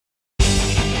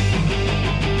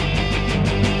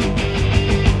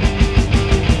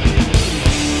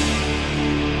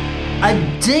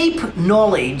deep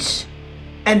knowledge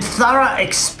and thorough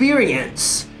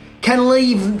experience can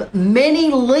leave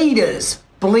many leaders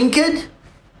blinkered,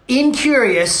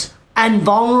 incurious, and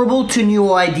vulnerable to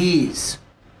new ideas.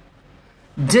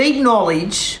 Deep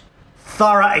knowledge,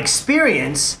 thorough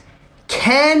experience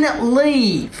can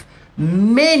leave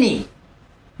many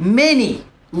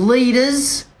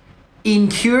leaders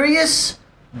incurious,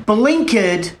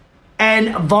 blinkered,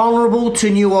 and vulnerable to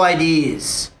new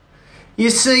ideas. You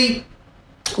see,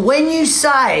 when you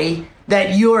say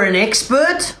that you're an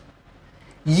expert,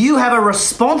 you have a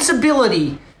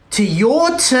responsibility to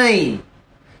your team,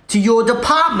 to your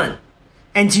department,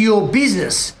 and to your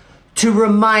business to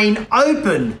remain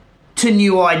open to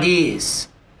new ideas.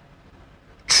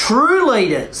 True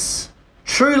leaders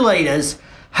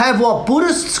have what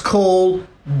Buddhists call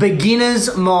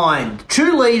beginner's mind.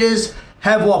 True leaders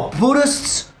have what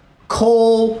Buddhists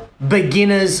call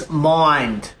beginner's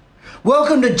mind.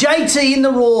 Welcome to JT in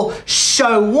the Raw,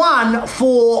 show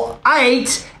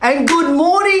 148, and good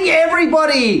morning,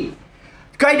 everybody.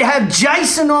 Great to have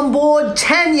Jason on board,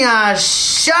 Tanya,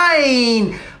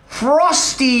 Shane,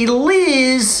 Frosty,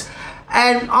 Liz,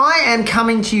 and I am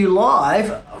coming to you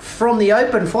live from the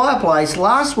open fireplace.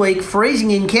 Last week, freezing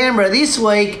in Canberra. This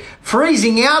week,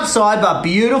 freezing outside, but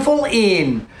beautiful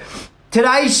in.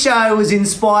 Today's show was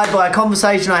inspired by a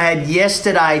conversation I had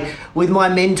yesterday with my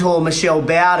mentor, Michelle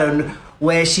Bowden,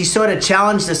 where she sort of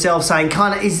challenged herself saying,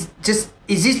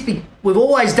 we've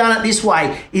always done it this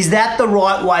way. Is that the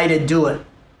right way to do it?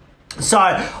 So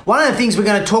one of the things we're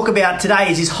going to talk about today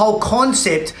is this whole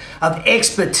concept of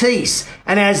expertise.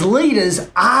 And as leaders,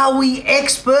 are we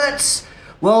experts?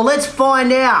 Well, let's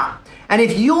find out. And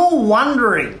if you're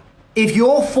wondering if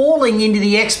you're falling into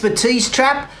the expertise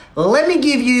trap, let me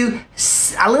give you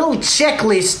a little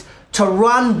checklist to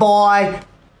run by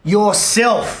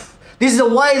yourself. This is a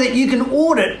way that you can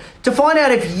audit to find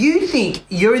out if you think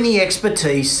you're in the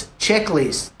expertise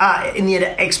checklist, in the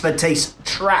expertise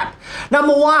trap.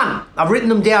 Number one, I've written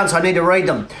them down, so I need to read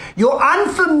them. You're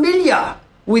unfamiliar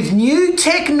with new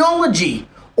technology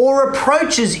or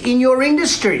approaches in your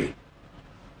industry.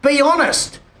 Be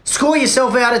honest. Score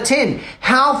yourself out of 10.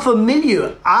 How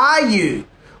familiar are you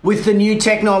with the new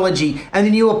technology and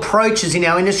the new approaches in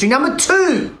our industry? Number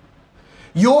two,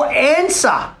 your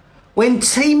answer when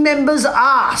team members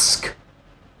ask,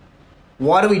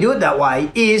 why do we do it that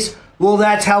way, is, well,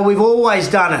 that's how we've always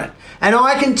done it. And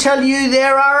I can tell you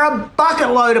there are a bucket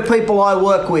load of people I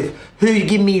work with who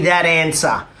give me that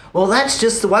answer. Well, that's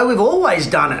just the way we've always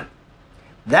done it.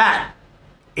 That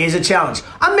is a challenge.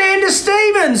 Amanda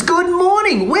Stevens, good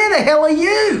morning. Where the hell are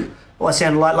you? Well, I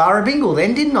sounded like Lara Bingle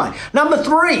then, didn't I? Number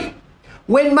three,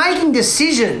 when making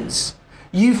decisions,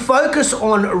 you focus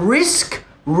on risk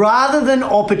rather than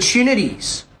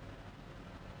opportunities.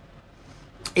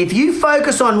 If you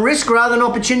focus on risk rather than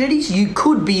opportunities, you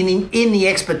could be in the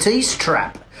expertise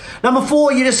trap. Number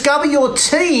four, you discover your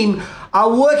team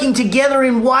are working together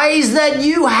in ways that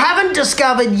you haven't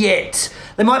discovered yet.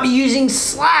 They might be using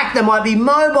Slack, they might be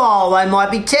mobile, they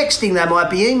might be texting, they might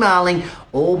be emailing,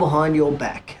 all behind your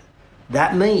back.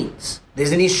 That means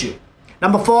there's an issue.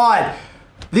 Number five,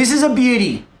 this is a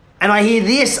beauty, and I hear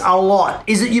this a lot,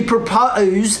 is that you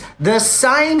propose the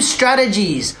same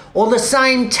strategies or the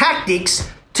same tactics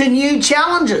to new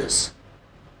challenges.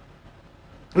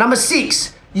 Number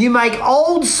six, you make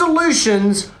old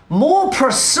solutions more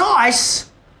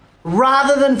precise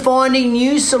rather than finding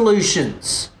new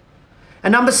solutions.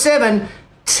 And number seven,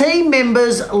 team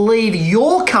members leave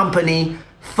your company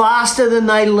faster than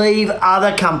they leave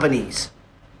other companies.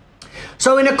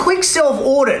 So in a quick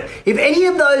self-audit, if any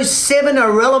of those seven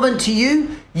are relevant to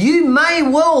you, you may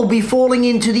well be falling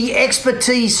into the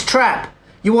expertise trap.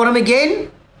 You want them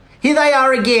again? Here they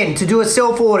are again to do a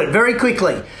self-audit very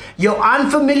quickly. You're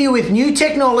unfamiliar with new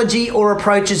technology or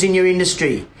approaches in your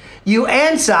industry. You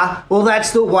answer, well,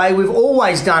 that's the way we've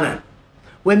always done it.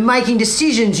 When making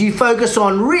decisions, you focus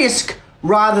on risk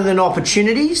rather than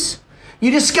opportunities. You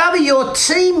discover your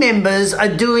team members are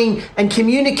doing and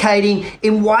communicating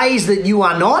in ways that you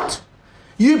are not.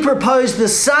 You propose the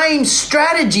same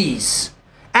strategies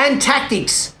and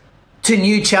tactics to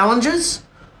new challenges.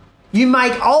 You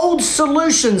make old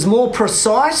solutions more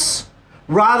precise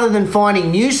rather than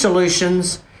finding new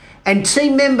solutions. And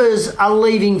team members are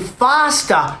leaving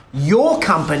faster your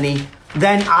company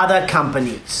than other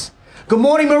companies. Good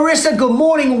morning, Marissa. Good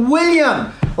morning,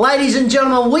 William. Ladies and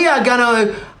gentlemen, we are going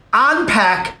to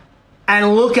unpack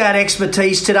and look at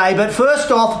expertise today. But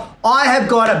first off, I have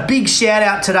got a big shout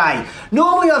out today.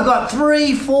 Normally I've got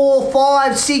 3, 4,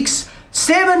 5, 6,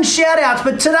 7 shout outs,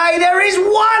 but today there is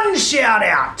one shout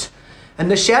out. And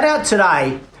the shout out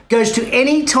today goes to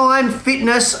Anytime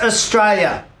Fitness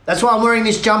Australia. That's why I'm wearing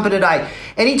this jumper today.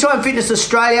 Anytime Fitness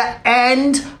Australia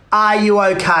and Are You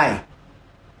OK?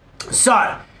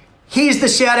 So, here's the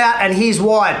shout out and here's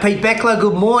why. Pete Beckler,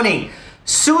 good morning.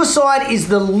 Suicide is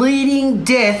the leading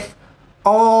death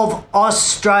of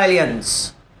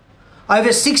Australians.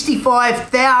 Over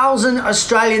 65,000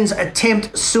 Australians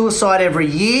attempt suicide every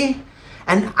year,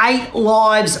 and 8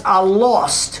 lives are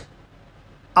lost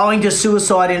owing to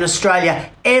suicide in Australia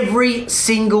every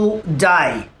single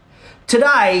day.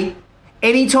 Today,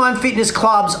 Anytime Fitness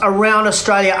clubs around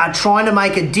Australia are trying to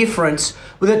make a difference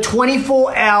with a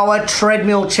 24-hour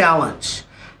treadmill challenge.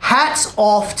 Hats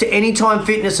off to Anytime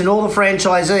Fitness and all the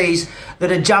franchisees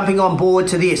that are jumping on board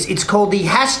to this. It's called the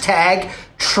hashtag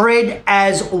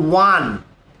 #TreadAsOne.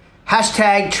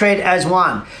 Hashtag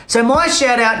 #TreadAsOne. So my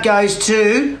shout out goes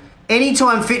to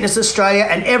Anytime Fitness Australia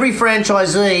and every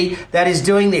franchisee that is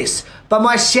doing this. But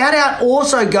my shout out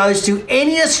also goes to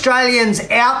any Australians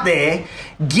out there.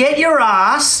 Get your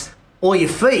ass or your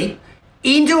feet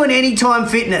into an Anytime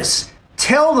Fitness.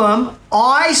 Tell them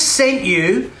I sent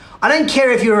you. I don't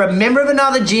care if you're a member of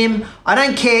another gym. I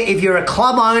don't care if you're a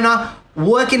club owner,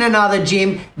 work in another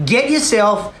gym. Get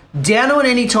yourself down to an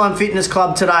Anytime Fitness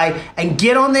club today and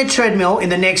get on their treadmill in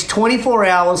the next 24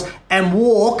 hours and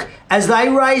walk as they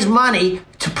raise money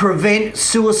to prevent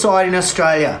suicide in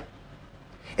Australia.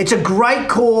 It's a great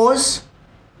cause.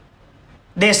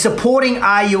 They're supporting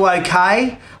Are You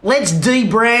OK? Let's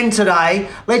debrand today.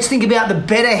 Let's think about the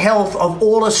better health of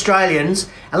all Australians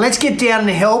and let's get down and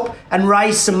help and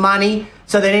raise some money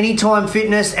so that Anytime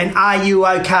Fitness and Are You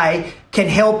OK can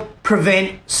help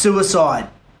prevent suicide.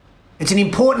 It's an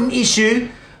important issue.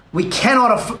 We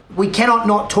cannot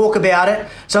not talk about it.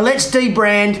 So let's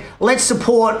debrand. Let's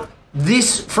support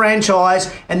this franchise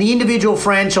and the individual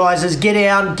franchises. Get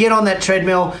down, get on that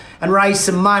treadmill and raise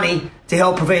some money to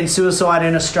help prevent suicide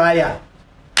in Australia.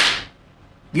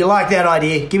 If you like that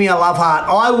idea, give me a love heart.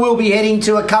 I will be heading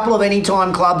to a couple of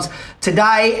Anytime clubs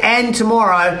today and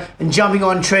tomorrow and jumping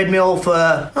on treadmill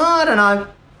for, I don't know,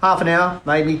 half an hour,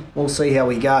 maybe. We'll see how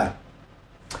we go.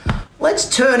 Let's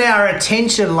turn our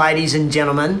attention, ladies and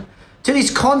gentlemen, to this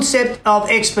concept of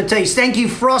expertise. Thank you,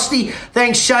 Frosty.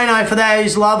 Thanks, Shano, for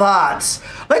those love hearts.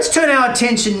 Let's turn our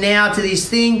attention now to this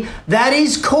thing that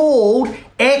is called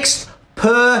expertise.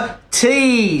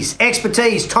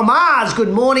 Expertise. Tomas, good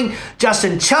morning.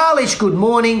 Justin Charlish, good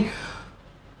morning.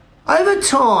 Over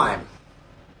time,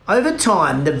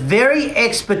 the very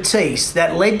expertise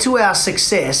that led to our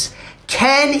success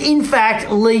can in fact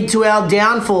lead to our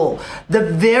downfall. The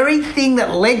very thing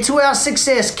that led to our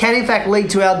success can in fact lead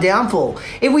to our downfall.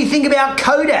 If we think about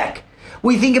Kodak,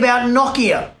 we think about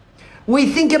Nokia, we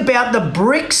think about the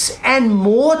bricks and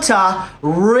mortar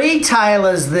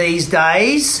retailers these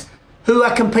days who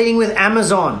are competing with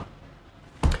Amazon.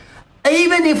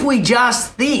 Even if we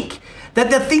just think that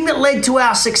the thing that led to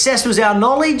our success was our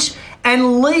knowledge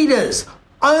and leaders,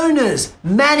 owners,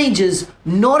 managers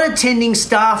not attending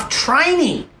staff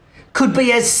training, could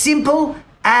be as simple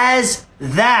as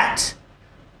that.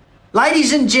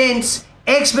 Ladies and gents,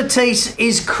 expertise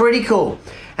is critical.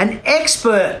 And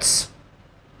experts,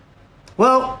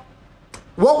 well,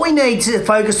 what we need to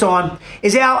focus on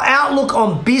is our outlook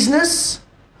on business,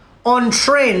 on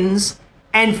trends,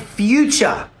 and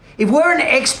future. If we're an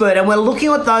expert and we're looking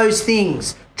at those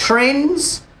things,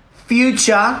 trends,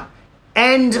 future,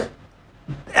 and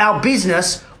our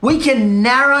business, we can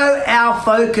narrow our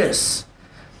focus.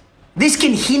 This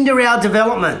can hinder our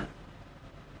development.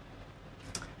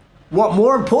 What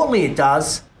more importantly it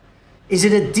does is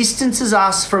it distances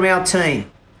us from our team.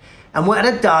 And what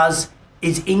it does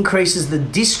is increases the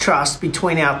distrust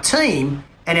between our team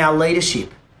and our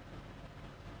leadership.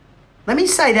 Let me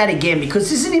say that again because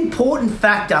this is an important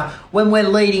factor when we're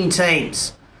leading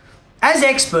teams. As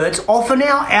experts, often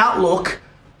our outlook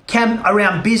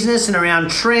around business and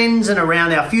around trends and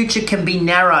around our future can be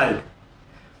narrowed.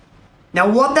 Now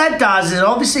what that does is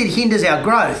obviously it hinders our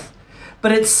growth,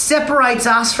 but it separates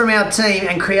us from our team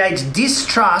and creates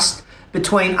distrust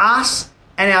between us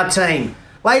and our team.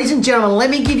 Ladies and gentlemen, let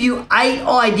me give you 8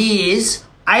 ideas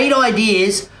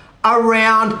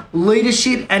around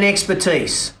leadership and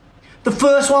expertise. The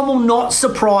first one will not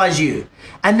surprise you,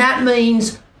 and that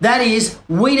is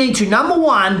we need to, number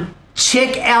one,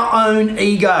 check our own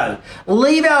ego.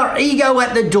 Leave our ego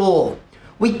at the door.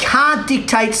 We can't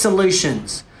dictate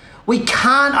solutions. We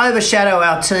can't overshadow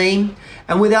our team.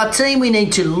 And with our team, we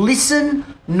need to listen,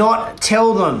 not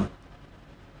tell them.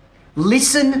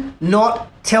 Listen, not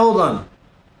tell them.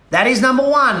 That is number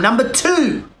one. Number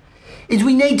two is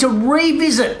we need to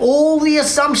revisit all the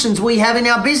assumptions we have in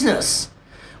our business.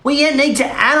 We need to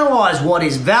analyze what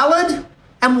is valid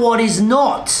and what is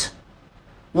not.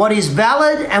 What is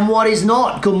valid and what is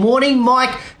not. Good morning,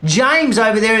 Mike James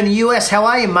over there in the US. How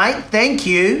are you, mate? Thank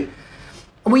you.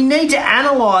 We need to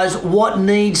analyze what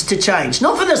needs to change.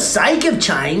 Not for the sake of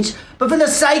change, but for the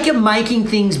sake of making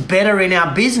things better in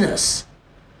our business.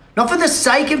 Not for the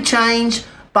sake of change,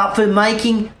 but for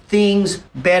making things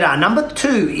better. Number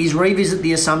 2 is revisit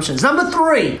the assumptions. Number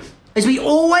 3 is we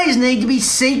always need to be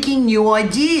seeking new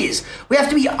ideas. We have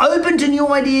to be open to new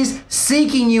ideas,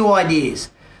 seeking new ideas.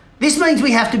 This means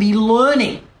we have to be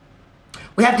learning.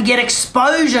 We have to get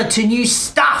exposure to new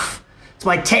stuff. It's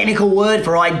my technical word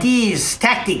for ideas,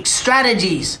 tactics,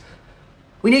 strategies.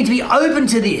 We need to be open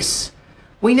to this.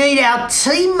 We need our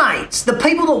teammates, the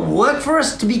people that work for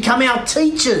us, to become our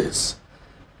teachers.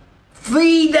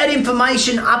 Feed that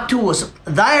information up to us.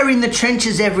 They are in the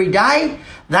trenches every day.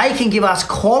 They can give us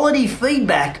quality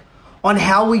feedback on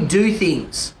how we do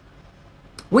things.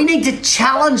 We need to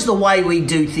challenge the way we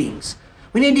do things.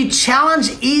 We need to challenge,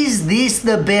 is this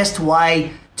the best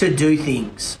way to do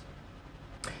things?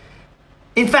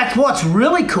 In fact, what's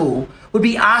really cool would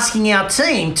be asking our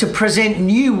team to present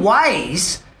new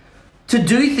ways to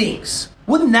do things.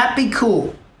 Wouldn't that be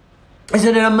cool? Is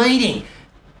it in a meeting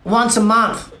once a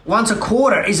month, once a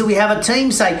quarter? Is it we have a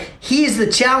team say, here's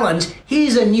the challenge,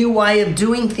 here's a new way of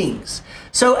doing things.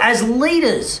 So as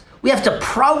leaders, we have to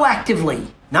proactively,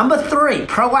 number 3,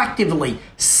 proactively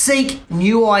seek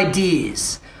new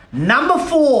ideas. Number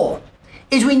 4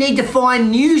 is we need to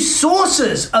find new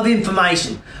sources of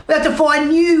information. We have to find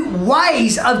new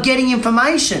ways of getting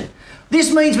information.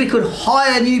 This means we could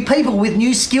hire new people with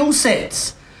new skill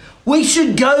sets. We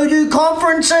should go to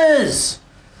conferences,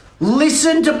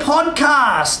 listen to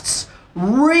podcasts,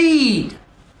 read.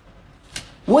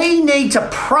 We need to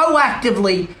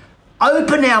proactively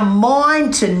open our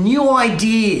mind to new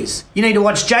ideas. You need to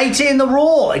watch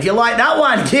JTInTheRaw. If you like that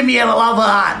one, give me a love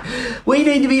heart. We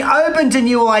need to be open to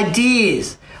new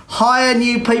ideas. Hire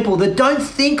new people that don't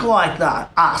think like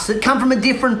us, that come from a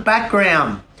different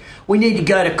background. We need to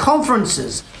go to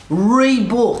conferences, read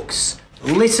books,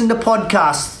 listen to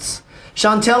podcasts.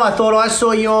 Chantel, I thought I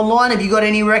saw you online. Have you got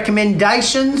any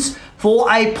recommendations for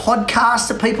a podcast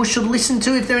that people should listen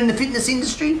to if they're in the fitness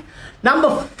industry?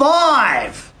 Number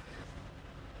 5,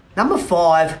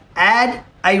 add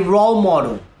a role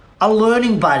model, a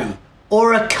learning buddy,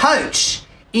 or a coach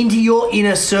into your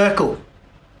inner circle.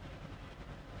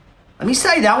 Let me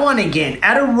say that one again.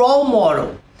 Add a role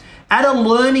model, add a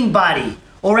learning buddy,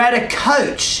 or add a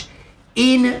coach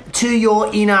into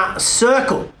your inner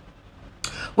circle.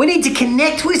 We need to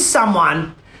connect with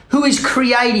someone who is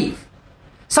creative,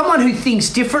 someone who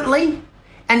thinks differently,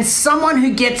 and someone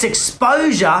who gets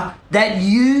exposure that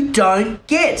you don't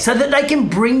get so that they can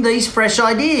bring these fresh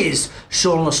ideas.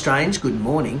 Sean Lestrange, good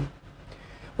morning.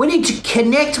 We need to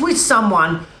connect with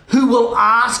someone who will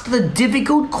ask the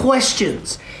difficult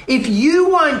questions. If you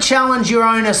won't challenge your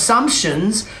own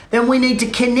assumptions, then we need to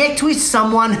connect with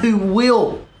someone who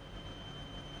will.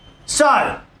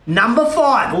 So, number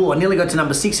 5, I nearly got to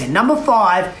number 6 here. Number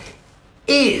 5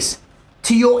 is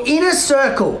to your inner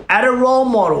circle, add a role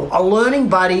model, a learning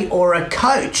buddy, or a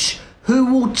coach who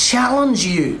will challenge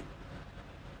you,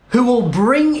 who will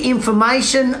bring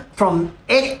information from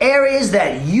areas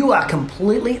that you are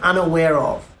completely unaware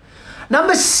of.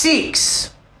 Number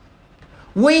 6,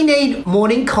 we need,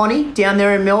 morning Connie down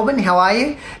there in Melbourne, how are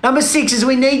you? Number 6 is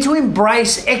we need to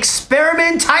embrace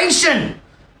experimentation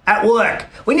at work.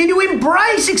 We need to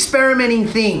embrace experimenting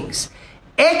things.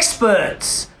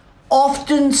 Experts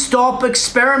often stop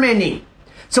experimenting.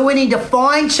 So we need to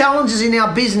find challenges in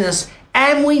our business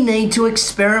and we need to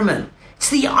experiment. It's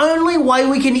the only way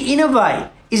we can innovate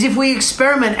is if we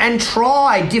experiment and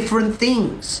try different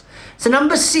things. So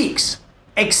number 6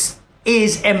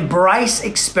 is embrace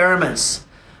experiments.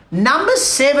 Number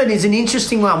 7 is an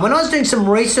interesting one. When I was doing some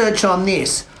research on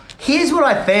this, here's what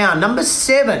I found. Number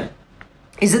 7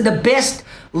 is that the best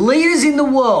leaders in the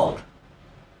world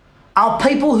are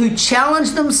people who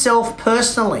challenge themselves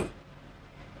personally.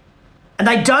 And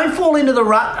they don't fall into the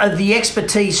rut of the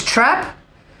expertise trap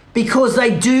because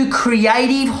they do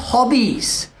creative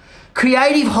hobbies.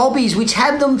 Creative hobbies which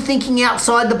have them thinking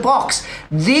outside the box.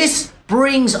 This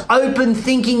brings open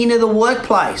thinking into the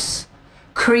workplace.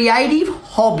 Creative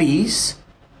hobbies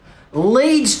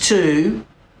leads to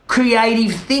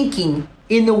creative thinking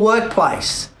in the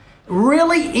workplace.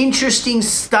 Really interesting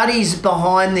studies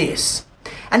behind this.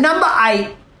 And number 8,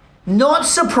 not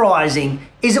surprising,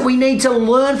 is that we need to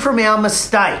learn from our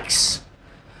mistakes.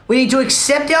 We need to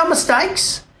accept our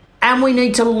mistakes and we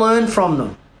need to learn from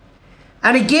them.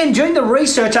 And again, during the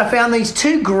research, I found these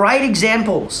 2 great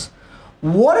examples.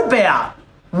 What about,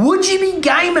 would you be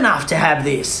game enough to have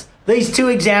this? These two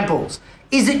examples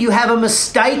is that you have a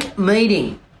mistake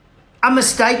meeting. A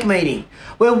mistake meeting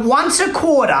where once a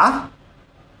quarter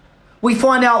we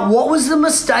find out what was the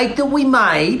mistake that we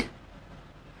made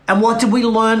and what did we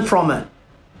learn from it.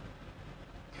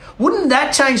 Wouldn't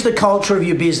that change the culture of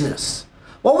your business?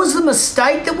 What was the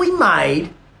mistake that we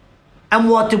made and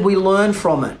what did we learn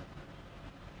from it?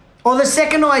 Or the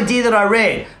second idea that I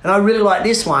read, and I really like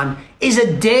this one, is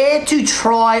a Dare to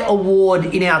Try award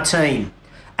in our team.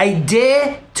 A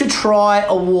Dare to Try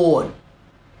award.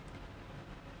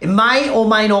 It may or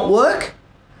may not work,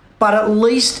 but at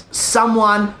least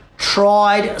someone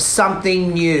tried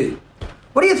something new.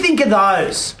 What do you think of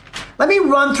those? Let me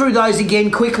run through those again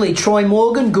quickly. Troy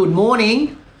Morgan, good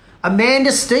morning.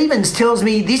 Amanda Stevens tells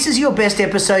me this is your best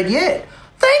episode yet.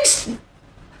 Thanks.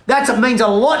 That means a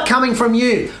lot coming from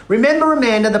you. Remember,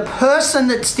 Amanda, the person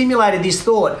that stimulated this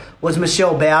thought was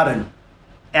Michelle Bowden,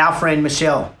 our friend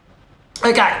Michelle.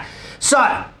 Okay,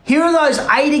 so here are those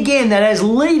 8 again that as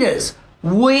leaders,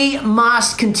 we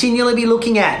must continually be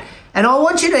looking at. And I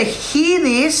want you to hear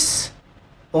this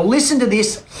or listen to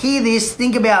this, hear this,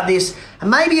 think about this, and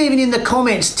maybe even in the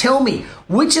comments, tell me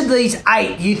which of these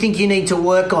 8 you think you need to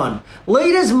work on.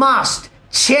 Leaders must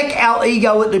check our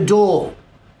ego at the door.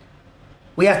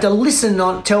 We have to listen,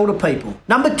 not tell to people.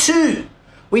 Number 2,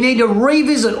 we need to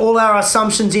revisit all our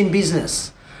assumptions in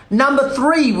business. Number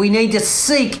 3, we need to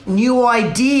seek new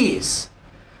ideas.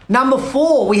 Number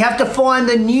 4, we have to find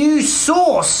the new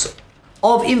source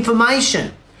of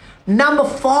information. Number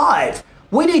 5,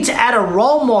 we need to add a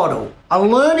role model, a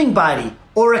learning buddy,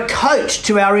 or a coach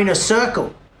to our inner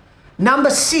circle. Number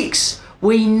 6,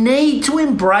 we need to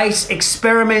embrace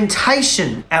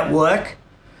experimentation at work.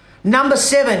 Number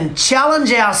 7,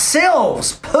 challenge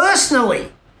ourselves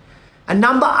personally. And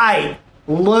number 8,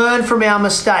 learn from our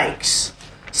mistakes.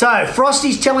 So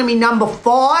Frosty's telling me number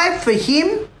 5 for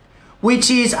him,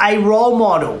 which is a role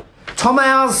model.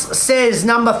 Tomaz says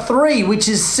number 3, which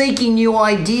is seeking new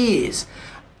ideas.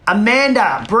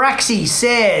 Amanda Braxy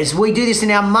says we do this in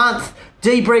our month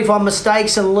debrief on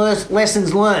mistakes and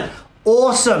lessons learned.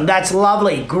 Awesome. That's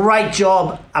lovely. Great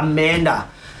job, Amanda.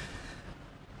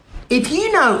 If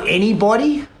you know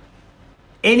anybody,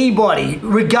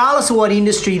 regardless of what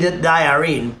industry that they are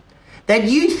in, that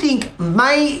you think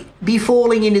may be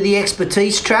falling into the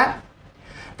expertise trap,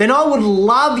 then I would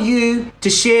love you to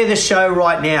share the show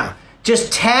right now.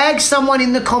 Just tag someone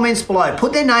in the comments below.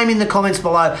 Put their name in the comments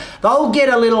below. They'll get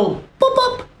a little boop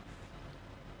boop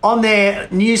on their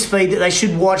newsfeed that they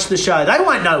should watch the show. They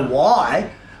won't know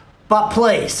why, but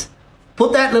please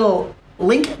put that little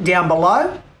link down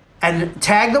below and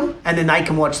tag them, and then they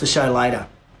can watch the show later.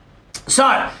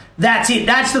 So that's it.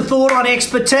 That's the thought on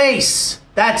expertise.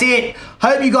 That's it.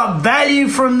 Hope you got value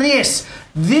from this.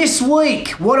 This week,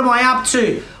 what am I up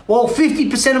to? Well,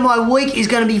 50% of my week is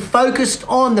going to be focused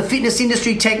on the Fitness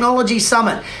Industry Technology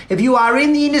Summit. If you are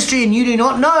in the industry and you do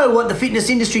not know what the Fitness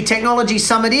Industry Technology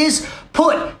Summit is,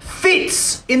 put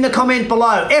FITS in the comment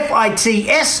below.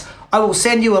 FITS. I will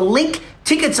send you a link.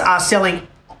 Tickets are selling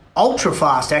ultra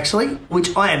fast, actually,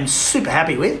 which I am super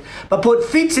happy with. But put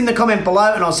FITS in the comment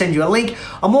below and I'll send you a link.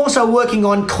 I'm also working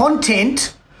on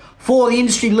content for the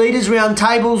industry leaders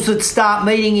roundtables that start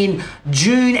meeting in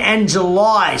June and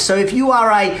July. So if you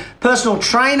are a personal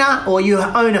trainer or you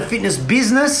own a fitness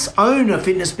business,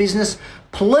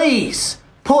 please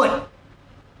put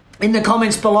in the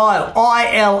comments below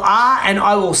ILR and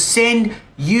I will send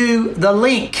you the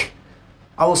link.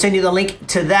 I will send you the link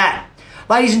to that.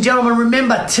 Ladies and gentlemen,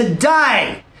 remember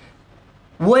today,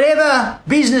 whatever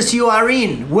business you are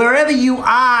in, wherever you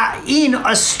are in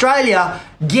Australia,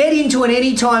 get into an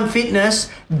Anytime Fitness,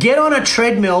 get on a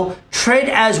treadmill, tread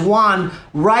as one,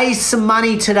 raise some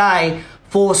money today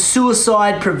for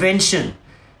suicide prevention.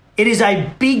 It is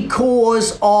a big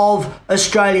cause of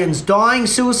Australians dying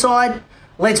suicide.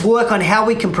 Let's work on how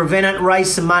we can prevent it,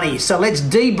 raise some money. So let's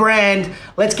debrand,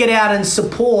 let's get out and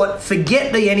support,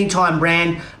 forget the Anytime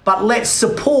brand, but let's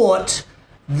support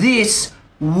this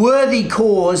worthy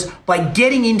cause by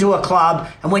getting into a club.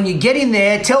 And when you get in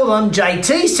there, tell them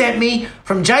JT sent me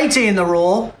from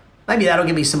JTInTheRaw. Maybe that'll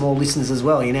give me some more listeners as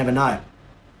well. You never know.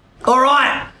 All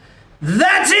right,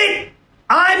 that's it.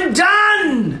 I'm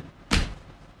done.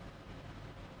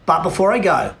 But before I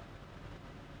go,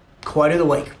 quote of the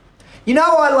week. You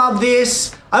know I love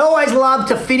this. I always love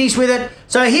to finish with it.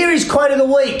 So here is quote of the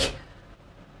week.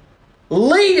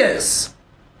 Leaders'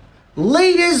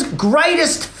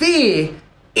 greatest fear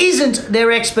isn't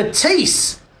their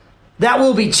expertise that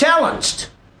will be challenged,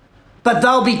 but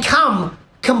they'll become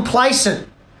complacent.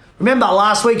 Remember,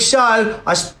 last week's show,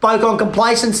 I spoke on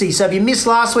complacency. So if you missed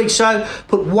last week's show,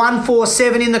 put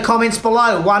 147 in the comments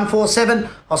below. 147,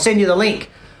 I'll send you the link.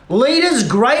 Leaders'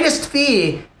 greatest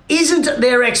fear isn't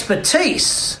their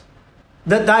expertise,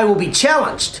 that they will be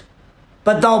challenged,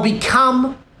 but they'll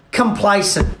become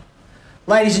complacent.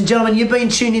 Ladies and gentlemen, you've been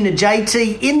tuned in to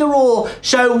JT in the Raw,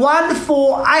 show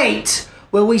 148,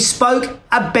 where we spoke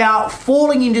about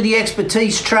falling into the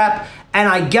expertise trap, and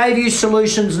I gave you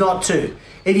solutions not to.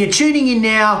 If you're tuning in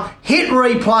now, hit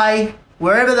replay,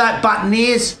 wherever that button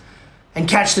is, and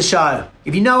catch the show.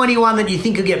 If you know anyone that you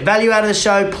think could get value out of the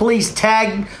show, please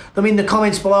tag them in the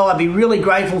comments below. I'd be really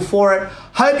grateful for it.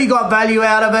 Hope you got value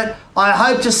out of it. I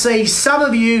hope to see some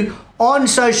of you on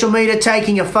social media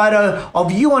taking a photo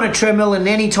of you on a treadmill in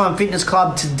Anytime Fitness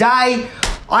Club today.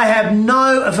 I have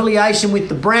no affiliation with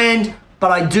the brand,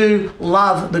 but I do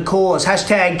love the cause.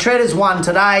 Hashtag Treaders1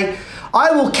 today.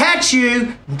 I will catch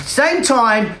you same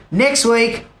time next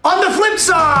week on the flip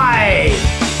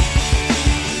side.